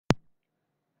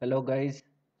Hello guys.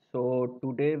 So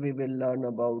today we will learn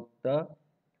about the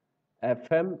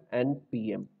FM and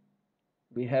PM.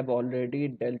 We have already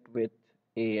dealt with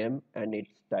AM and its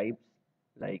types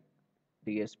like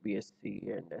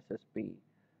DSPSC and SSP.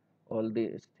 All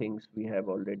these things we have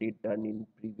already done in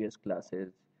previous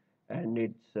classes, and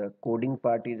its coding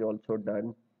part is also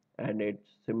done, and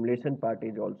its simulation part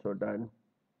is also done.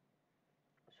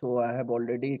 So I have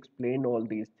already explained all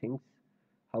these things,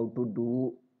 how to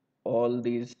do all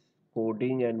these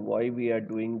coding and why we are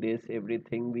doing this.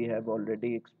 Everything we have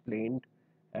already explained,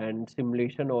 and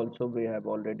simulation also we have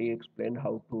already explained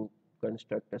how to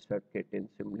construct a circuit in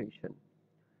simulation.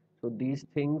 So these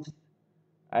things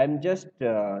I'm just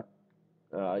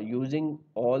using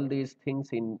all these things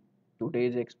in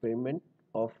today's experiment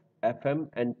of FM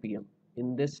and PM.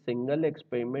 In this single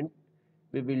experiment,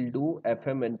 we will do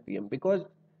FM and PM because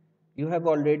you have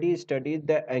already studied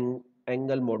the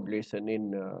angle modulation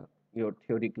in your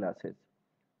theory classes.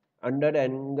 Under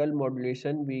angle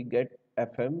modulation, we get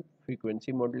FM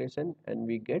frequency modulation and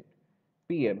we get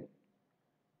PM,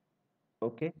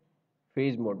 okay,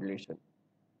 phase modulation,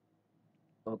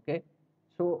 okay.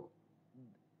 So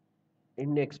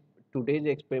in today's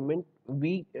experiment,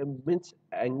 we means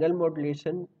angle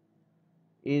modulation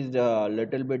is a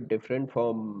little bit different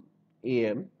from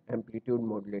AM amplitude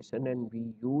modulation, and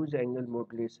we use angle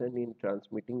modulation in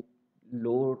transmitting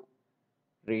low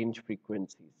range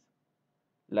frequencies.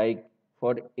 Like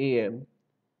for AM,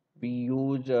 we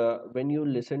use when you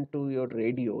listen to your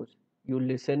radios, you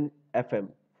listen FM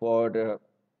for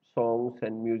songs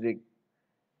and music,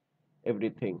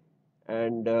 everything.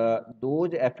 And those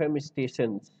FM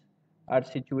stations are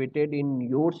situated in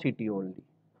your city only.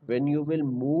 When you will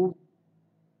move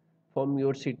from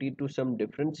your city to some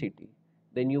different city,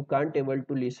 then you can't able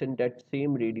to listen that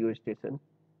same radio station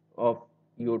of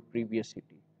your previous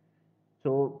city.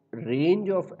 So range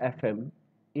of FM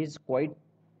is quite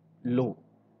low.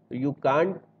 You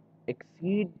can't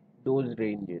exceed those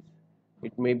ranges.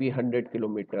 It may be 100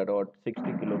 kilometer or 60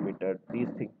 kilometer.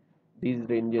 These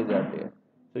ranges are there.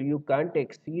 So you can't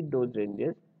exceed those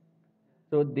ranges.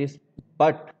 So this,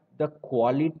 but the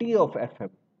quality of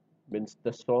FM means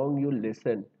the song you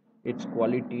listen, its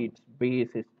quality, its bass,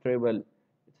 its treble,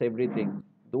 its everything.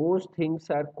 Those things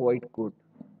are quite good.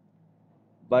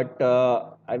 But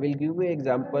I will give you an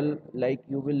example like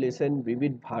you will listen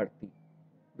Vivid Bharti.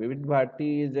 Vivid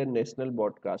Bharti is a national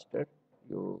broadcaster.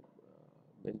 You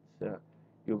means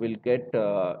you will get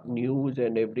news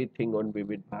and everything on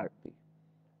Vivid Bharti.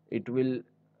 It will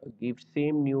give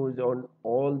same news on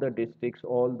all the districts,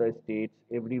 all the states,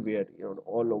 everywhere,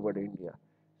 all over India.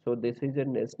 So this is a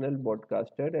national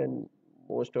broadcaster, and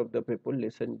most of the people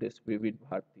listen this Vivid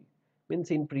Bharti.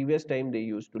 Means in previous time they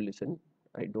used to listen.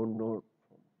 I don't know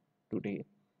today.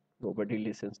 Nobody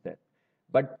listens that.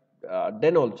 But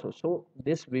then also, so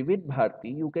this Vivid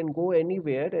Bharti, you can go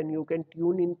anywhere and you can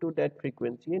tune into that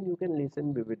frequency and you can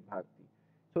listen Vivid Bharti.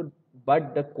 So,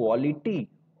 but the quality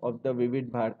of the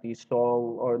Vivid Bharti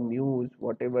song or news,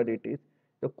 whatever it is,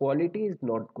 the quality is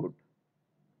not good.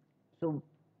 So,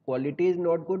 quality is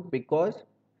not good because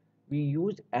we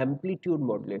use amplitude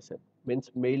modulation.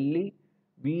 Means mainly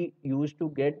we used to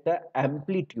get the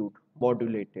amplitude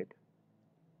modulated.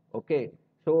 Okay,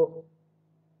 so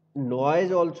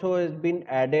noise also has been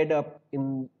added up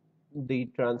in the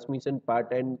transmission part,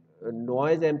 and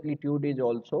noise amplitude is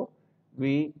also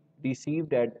we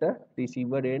received at the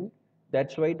receiver end.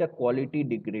 That's why the quality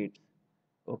degrades,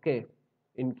 okay,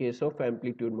 in case of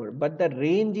amplitude mode, but the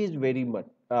range is very much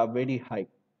very high,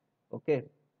 okay.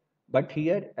 But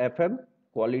here FM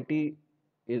quality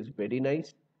is very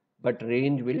nice, but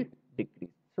range will decrease.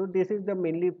 So this is the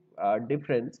mainly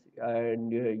difference,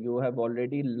 and you have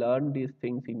already learned these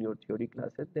things in your theory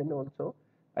classes. Then also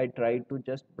I try to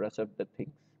just brush up the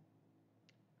things.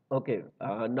 Okay,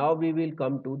 now we will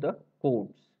come to the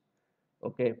codes.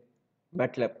 Okay,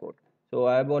 Matlab code. So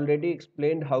I have already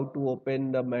explained how to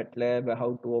open the Matlab,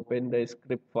 how to open the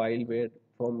script file, where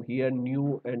from here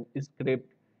new and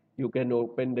script, you can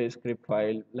open the script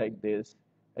file like this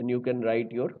and you can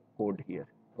write your code here.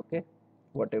 Okay,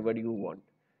 whatever you want.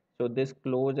 So this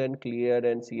close and clear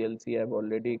and CLC I have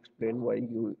already explained why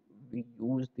we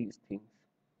use these things.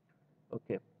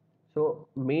 Okay, so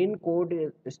main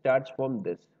code starts from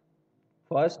this.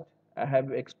 First, I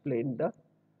have explained the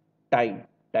time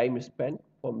span,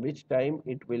 from which time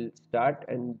it will start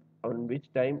and on which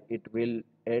time it will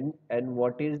end, and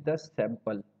what is the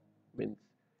sample, means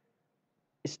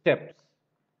steps.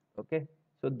 Okay,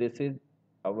 so this is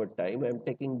our time. I'm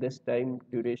taking this time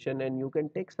duration, and you can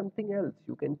take something else,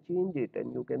 you can change it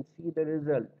and you can see the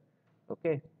result.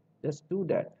 Okay, just do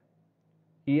that.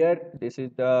 Here, this is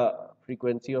the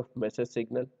frequency of message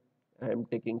signal. I am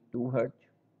taking 2 hertz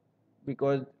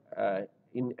because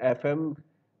in FM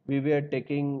we were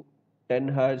taking 10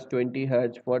 hertz, 20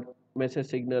 hertz for message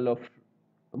signal of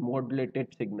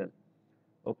modulated signal.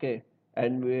 Okay,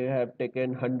 and we have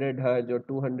taken 100 hertz or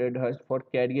 200 hertz for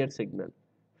carrier signal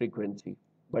frequency.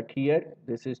 But here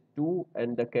this is 2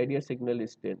 and the carrier signal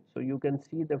is 10. So you can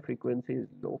see the frequency is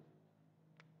low.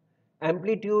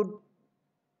 Amplitude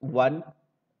 1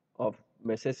 of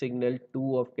message signal,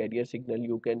 2 of carrier signal,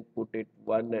 you can put it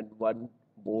 1 and 1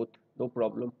 both, no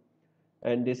problem.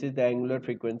 And this is the angular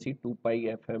frequency 2 pi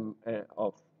fm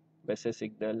of message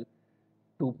signal,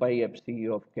 2 pi fc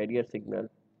of carrier signal.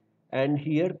 And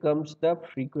here comes the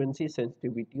frequency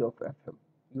sensitivity of fm.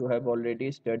 You have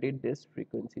already studied this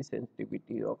frequency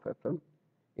sensitivity of fm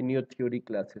in your theory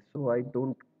classes, so I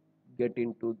don't get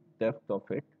into depth of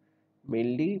it.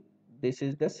 Mainly this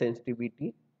is the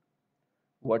sensitivity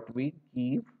what we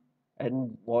give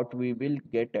and what we will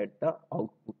get at the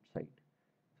output side.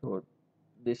 So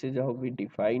this is how we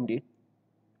defined it.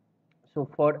 So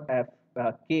for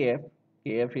kf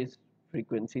is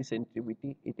frequency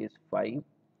sensitivity, it is 5.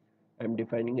 I'm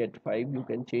defining at 5. You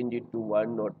can change it to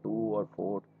 1 or 2 or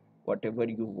 4, whatever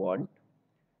you want.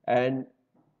 And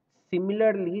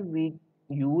similarly, we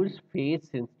use phase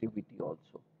sensitivity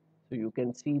also. So you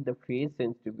can see the phase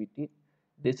sensitivity.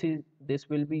 This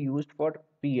will be used for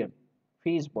PM,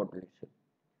 phase modulation.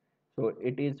 So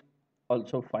it is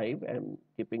also 5. I'm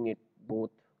keeping it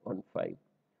both on 5.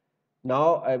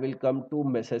 Now I will come to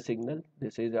message signal.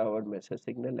 This is our message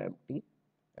signal MT.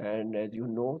 And as you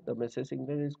know, the message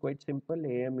signal is quite simple,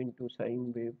 AM into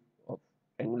sine wave of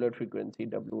angular frequency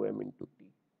WM into T.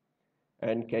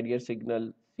 And carrier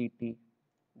signal CT.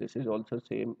 This is also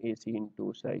same AC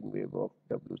into sine wave of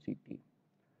WCT.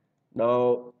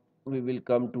 Now we will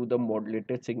come to the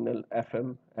modulated signal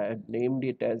FM. I have named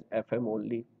it as FM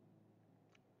only.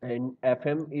 And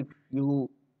FM, if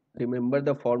you remember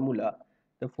the formula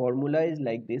is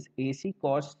like this: AC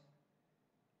cos,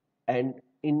 and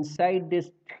inside this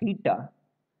theta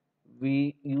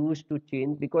we used to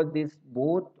change, because this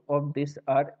both of these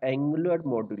are angular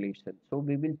modulation, so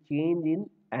we will change in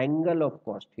angle of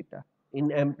cos theta.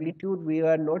 In amplitude we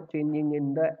are not changing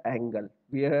in the angle,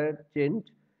 we have changed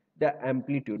the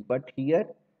amplitude, but here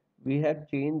we have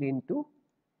changed into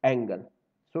angle.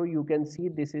 So you can see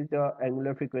this is the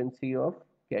angular frequency of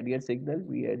carrier signal.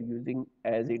 We are using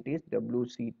as it is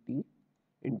WCT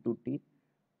into T,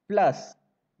 plus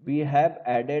we have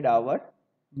added our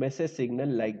message signal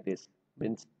like this,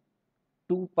 means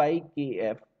 2 pi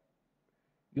kf.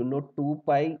 You know 2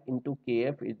 pi into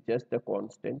kf is just a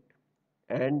constant,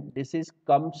 and this is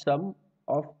cum sum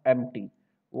of mt.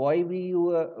 Why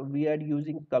we are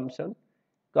using cum sum?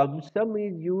 Cum sum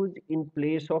is used in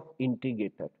place of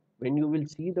integrator. When you will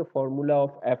see the formula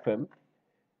of fm,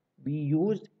 we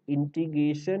use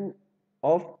integration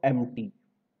of mt.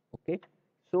 Okay,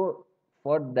 so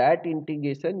for that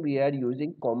integration we are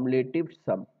using cumulative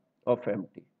sum of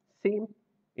mt. Same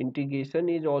integration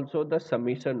is also the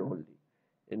summation only,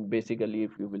 and basically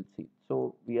if you will see,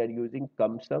 so we are using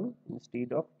cum sum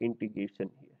instead of integration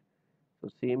here, so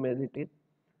same as it is.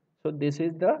 So this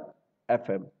is the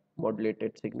fm,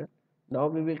 modulated signal. Now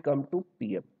we will come to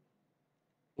pm.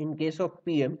 In case of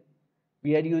pm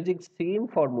we are using same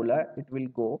formula, it will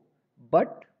go,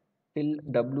 but till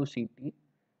wct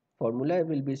formula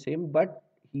will be same, but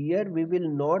here we will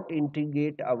not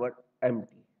integrate our mt.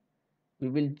 We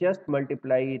will just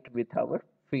multiply it with our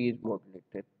phase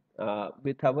modulated,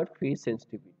 with our phase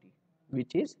sensitivity,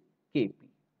 which is kp.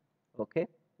 Okay,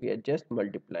 we are just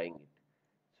multiplying it.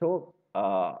 So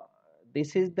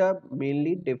this is the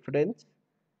mainly difference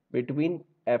between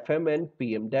FM and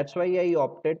PM. That's why I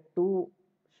opted to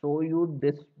show you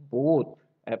this both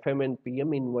FM and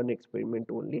PM in one experiment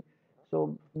only.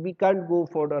 So we can't go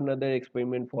for another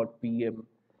experiment for PM,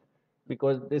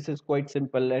 because this is quite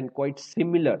simple and quite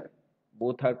similar.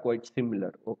 Both are quite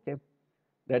similar. Okay,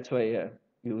 that's why I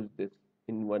use this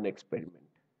in one experiment.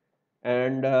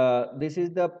 And this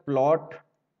is the plot.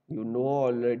 You know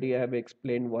already I have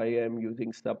explained why I am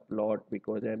using subplot,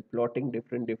 because I am plotting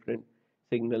different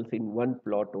signals in one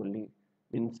plot only,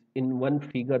 means in one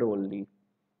figure only.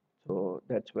 So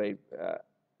that's why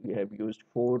we have used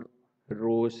 4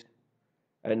 rows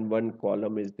and 1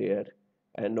 column is there,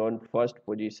 and on first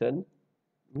position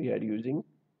we are using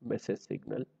message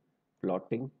signal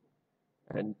plotting,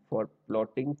 and for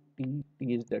plotting t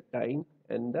is the time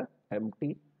and the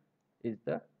mt is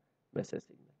the message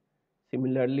signal.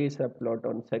 Similarly, subplot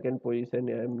on second position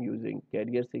I am using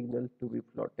carrier signal to be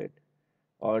plotted.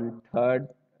 On third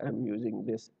I am using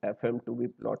this FM to be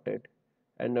plotted,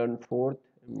 and on 4th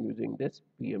I'm using this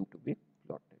PM to be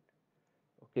plotted.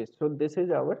 Okay, so this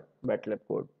is our MATLAB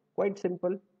code. Quite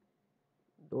simple.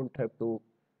 Don't have to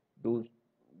do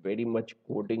very much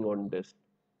coding on this.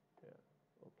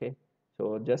 Okay,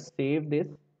 so just save this,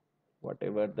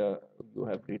 whatever the you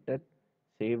have written,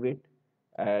 save it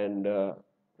and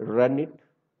run it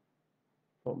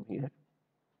from here,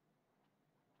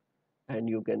 and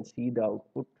you can see the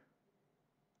output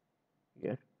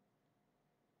here.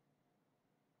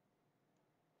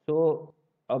 So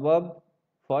above,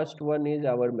 first one is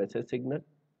our message signal,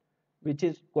 which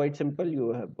is quite simple.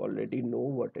 You have already know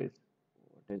what is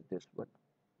this one,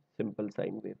 simple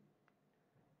sine wave.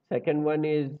 Second one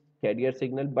is carrier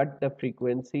signal, but the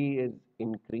frequency is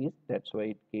increased. That's why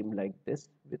it came like this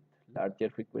with larger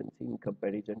frequency in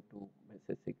comparison to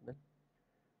message signal.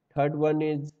 Third one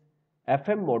is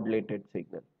FM modulated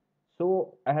signal.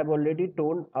 So I have already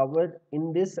told our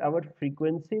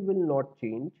frequency will not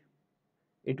change.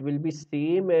 It will be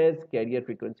same as carrier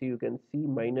frequency. You can see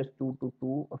 -2 to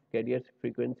 2 of carrier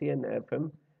frequency, and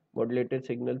FM modulated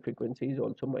signal frequency is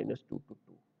also -2 to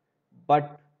 2.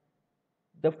 But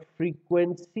the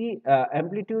frequency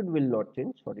amplitude will not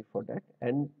change, sorry for that,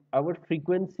 and our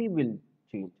frequency will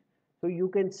change. So you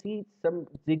can see some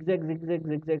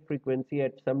zigzag frequency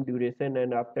at some duration,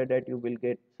 and after that you will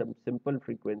get some simple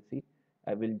frequency.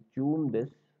 I will zoom this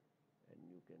and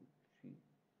you can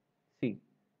see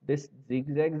this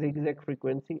zigzag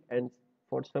frequency, and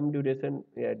for some duration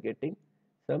we are getting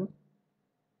some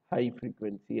high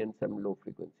frequency and some low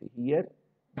frequency. Here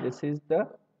this is the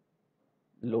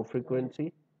low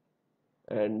frequency,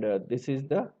 and this is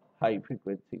the high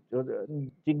frequency. So the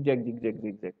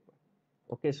zigzag.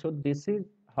 Okay, so this is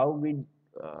how we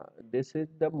this is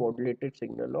the modulated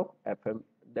signal of FM.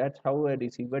 That's how a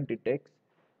receiver detects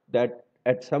that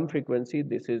at some frequency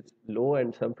this is low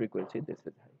and some frequency this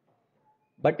is high.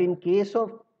 But in case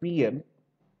of PM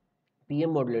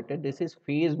modulated, this is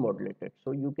phase modulated.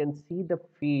 So you can see the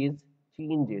phase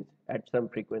changes at some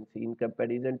frequency in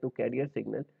comparison to carrier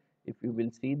signal. If you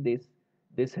will see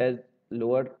this has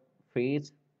lower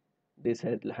phase, this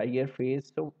has higher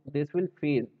phase. So this will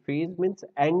phase. Phase means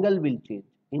angle will change.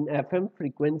 In FM,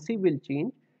 frequency will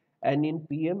change, and in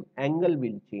PM, angle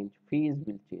will change. Phase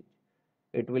will change.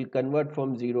 It will convert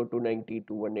from 0 to 90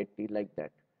 to 180 like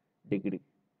that degree.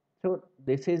 So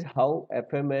this is how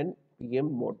FM and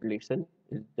PM modulation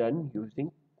is done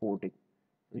using coding.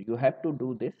 So you have to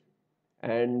do this,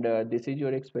 and this is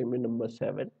your experiment number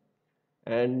 7.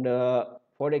 And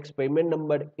for experiment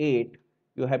number 8,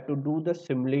 you have to do the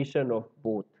simulation of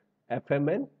both FM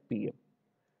and PM.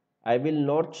 I will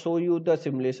not show you the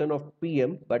simulation of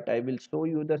PM, but I will show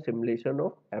you the simulation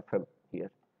of FM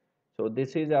here. So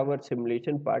this is our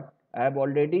simulation part. I have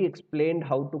already explained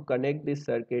how to connect this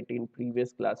circuit in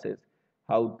previous classes,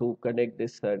 how to connect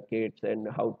this circuits and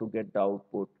how to get the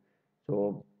output.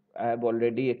 So I have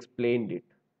already explained it.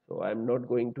 So I am not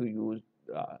going to use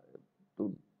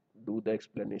to do the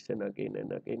explanation again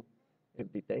and again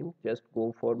every time. Just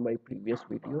go for my previous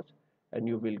videos and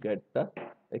you will get the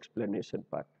explanation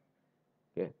part.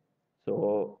 Okay.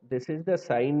 So this is the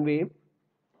sine wave.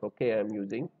 Okay, I am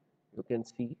using. You can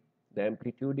see the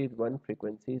amplitude is 1,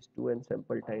 frequency is 2, and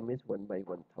sample time is 1 by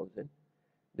 1000.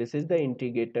 This is the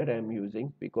integrator I am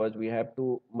using because we have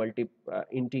to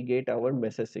integrate our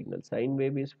message signal. Sine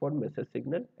wave is for message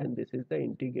signal, and this is the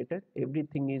integrator.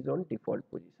 Everything is on default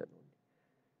position only.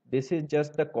 This is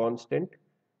just the constant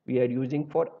we are using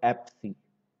for FC.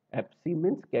 FC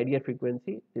means carrier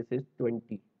frequency. This is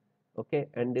 20. Okay,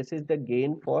 and this is the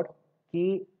gain for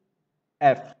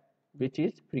KF, which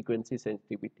is frequency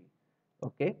sensitivity.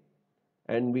 Okay,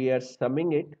 and we are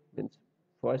summing it, means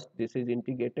first this is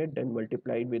integrated, then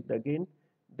multiplied with the gain,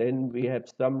 then we have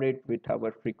summed it with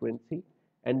our frequency,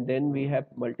 and then we have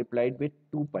multiplied with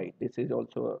 2 pi. This is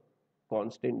also a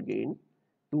constant gain,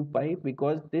 2 pi,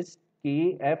 because this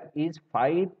kf is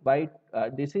 5 by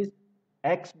this is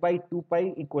x by 2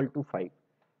 pi equal to 5,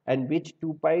 and which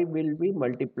 2 pi will be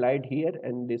multiplied here,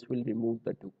 and this will remove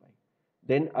the 2 pi.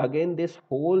 Then again this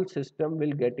whole system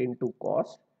will get into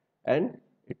cos, and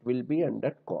it will be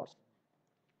under cos.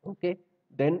 Okay,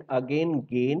 then again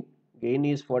gain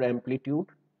is for amplitude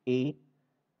A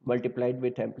multiplied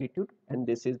with amplitude, and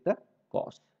this is the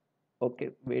cos. Okay,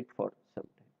 wait for some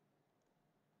time.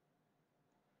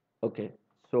 Okay,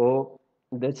 so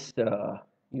this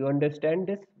you understand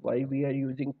this, why we are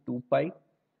using 2 pi.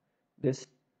 This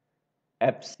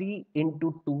fc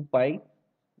into 2 pi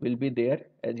will be there,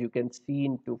 as you can see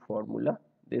into formula.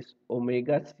 This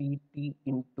omega ct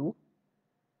into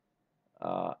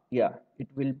yeah, it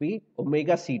will be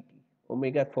omega ct.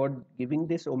 omega, for giving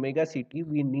this omega ct,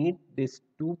 we need this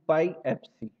 2 pi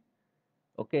fc.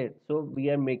 Okay, so we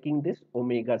are making this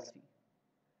omega c.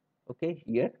 Okay,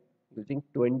 here using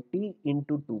 20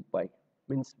 into 2 pi,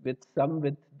 means with sum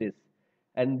with this,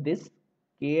 and this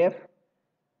kf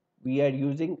we are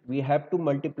using, we have to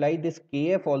multiply this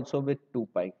kf also with 2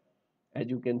 pi. As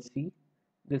you can see,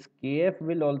 this kf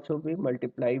will also be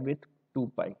multiplied with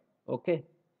 2 pi. Okay,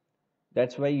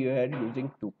 that's why you are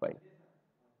using 2 pi.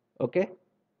 Okay,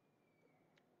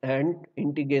 and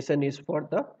integration is for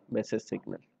the message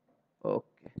signal.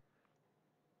 Okay.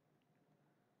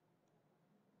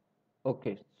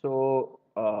 Okay, so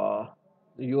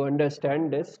you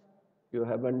understand this, you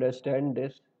have understand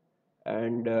this,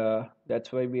 and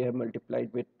that's why we have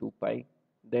multiplied with 2 pi.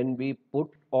 Then we put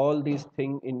all these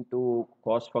things into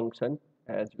cost function,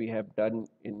 as we have done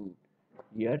in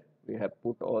here. We have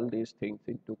put all these things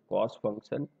into cost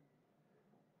function,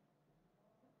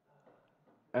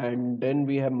 and then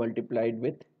we have multiplied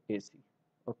with AC.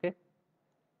 Okay,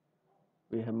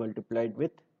 we have multiplied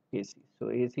with AC. So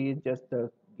AC is just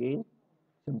the gain,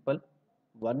 simple,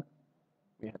 1.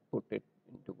 We have put it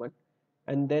into 1,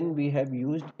 and then we have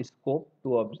used scope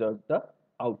to observe the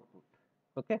output.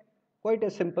 Okay, quite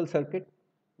a simple circuit,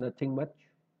 nothing much.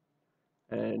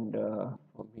 And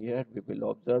from here we will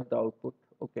observe the output.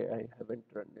 Okay, I haven't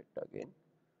run it again.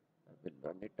 I will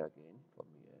run it again from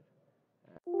here,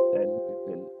 and then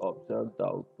we will observe the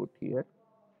output here.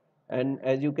 And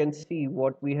as you can see,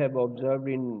 what we have observed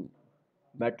in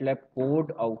Matlab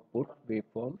code output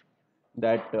waveform,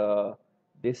 that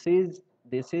this is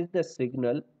the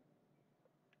signal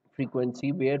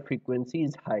frequency where frequency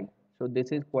is high. So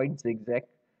this is quite zigzag,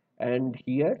 and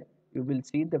here you will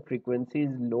see the frequency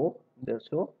is low.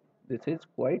 So this is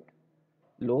quite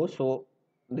low. So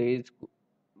there is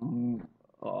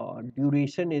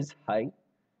duration is high.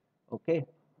 Okay,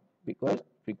 because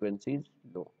frequency is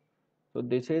low. So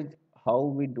this is how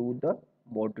we do the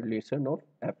modulation of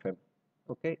FM.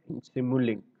 Okay, in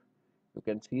Simulink you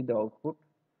can see the output,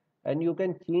 and you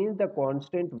can change the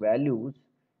constant values,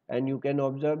 and you can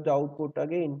observe the output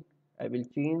again. I will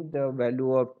change the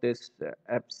value of this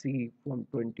FC from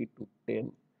 20 to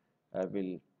 10. I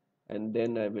will, and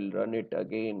then I will run it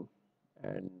again,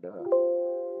 and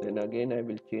then again I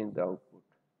will change the output,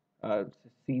 uh,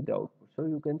 see the output. So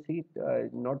you can see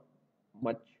not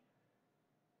much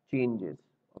changes.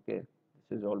 Okay,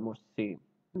 this is almost same,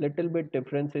 little bit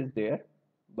difference is there,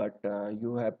 but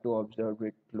you have to observe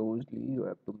it closely. You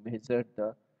have to measure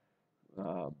the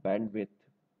bandwidth,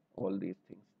 all these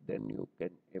things, then you can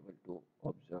able to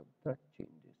observe the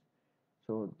changes.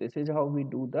 So this is how we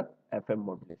do the FM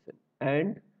modulation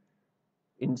and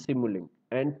in Simulink.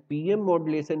 And PM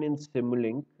modulation in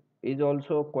Simulink is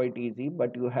also quite easy,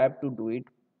 but you have to do it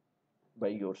by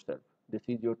yourself. This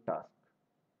is your task.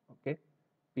 Okay,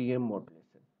 PM modulation.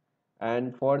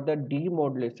 And for the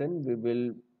demodulation, we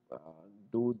will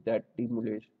do that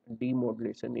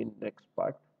demodulation in next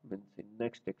part, means in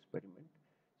next experiment.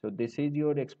 So this is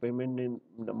your experiment in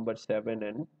number 7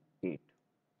 and 8.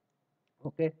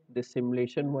 Okay, this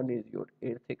simulation one is your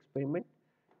 8th experiment,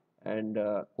 and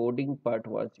coding part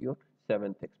was your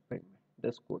 7th experiment,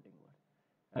 this coding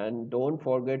one. And don't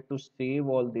forget to save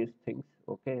all these things.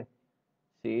 Okay,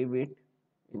 save it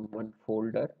in one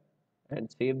folder, and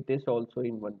save this also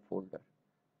in one folder.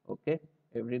 Okay,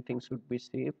 everything should be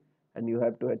saved, and you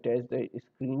have to attach the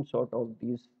screenshot of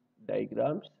these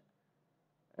diagrams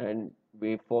and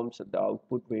waveforms, the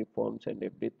output waveforms and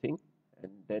everything,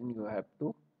 and then you have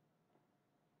to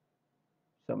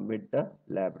submit the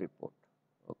lab report.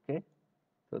 Okay,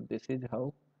 so this is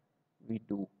how we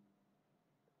do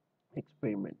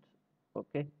experiments.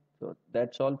 Okay, so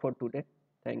that's all for today.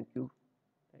 Thank you.